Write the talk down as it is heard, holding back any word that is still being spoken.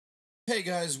Hey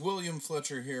guys, William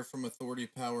Fletcher here from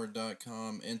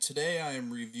authoritypower.com, and today I am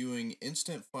reviewing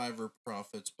Instant Fiverr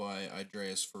Profits by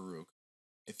Idrees.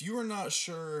 If you are not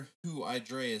sure who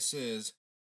Idrees is,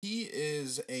 he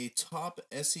is a top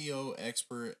SEO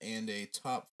expert and a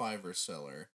top Fiverr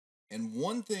seller. And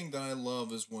one thing that I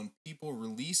love is when people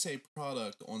release a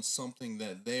product on something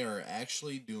that they are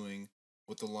actually doing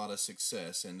with a lot of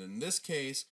success. And in this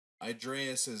case,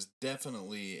 Idrees is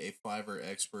definitely a Fiverr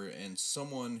expert and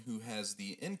someone who has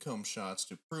the income shots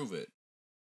to prove it.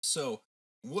 So,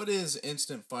 what is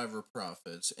Instant Fiverr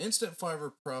Profits? Instant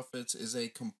Fiverr Profits is a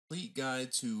complete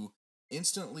guide to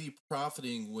instantly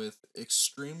profiting with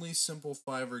extremely simple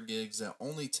Fiverr gigs that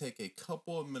only take a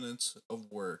couple of minutes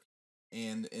of work.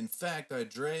 And in fact,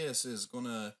 Idreas is going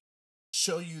to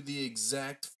show you the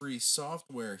exact free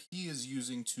software he is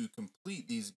using to complete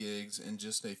these gigs in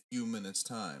just a few minutes'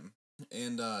 time.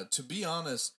 And to be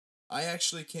honest, I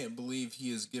actually can't believe he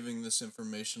is giving this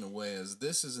information away, as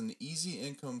this is an easy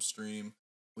income stream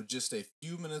with just a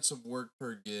few minutes of work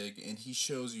per gig, and he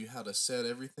shows you how to set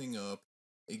everything up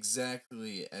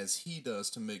exactly as he does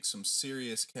to make some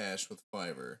serious cash with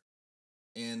Fiverr.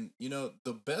 And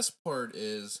the best part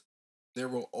is there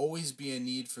will always be a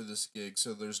need for this gig,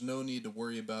 so there's no need to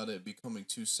worry about it becoming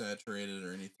too saturated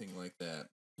or anything like that.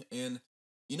 And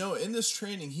in this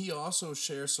training, he also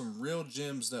shares some real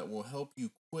gems that will help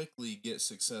you quickly get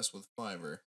success with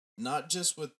Fiverr. Not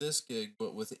just with this gig,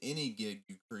 but with any gig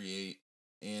you create.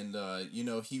 And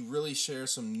he really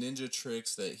shares some ninja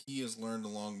tricks that he has learned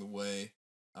along the way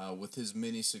with his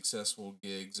many successful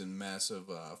gigs and massive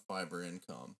Fiverr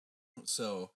income.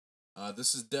 So,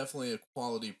 this is definitely a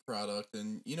quality product.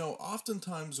 And,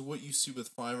 oftentimes what you see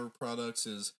with Fiverr products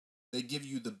is they give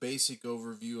you the basic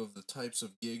overview of the types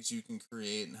of gigs you can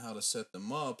create and how to set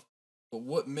them up. But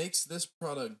what makes this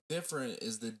product different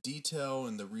is the detail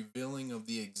and the revealing of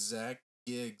the exact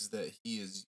gigs that he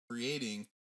is creating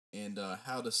and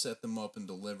how to set them up and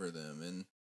deliver them. And,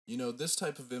 this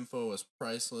type of info is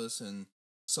priceless and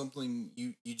something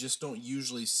you just don't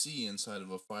usually see inside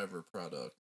of a Fiverr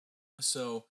product.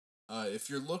 So, if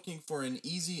you're looking for an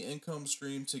easy income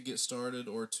stream to get started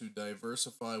or to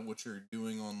diversify what you're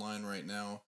doing online right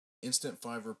now, Instant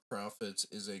Fiverr Profits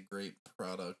is a great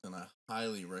product and I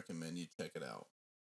highly recommend you check it out.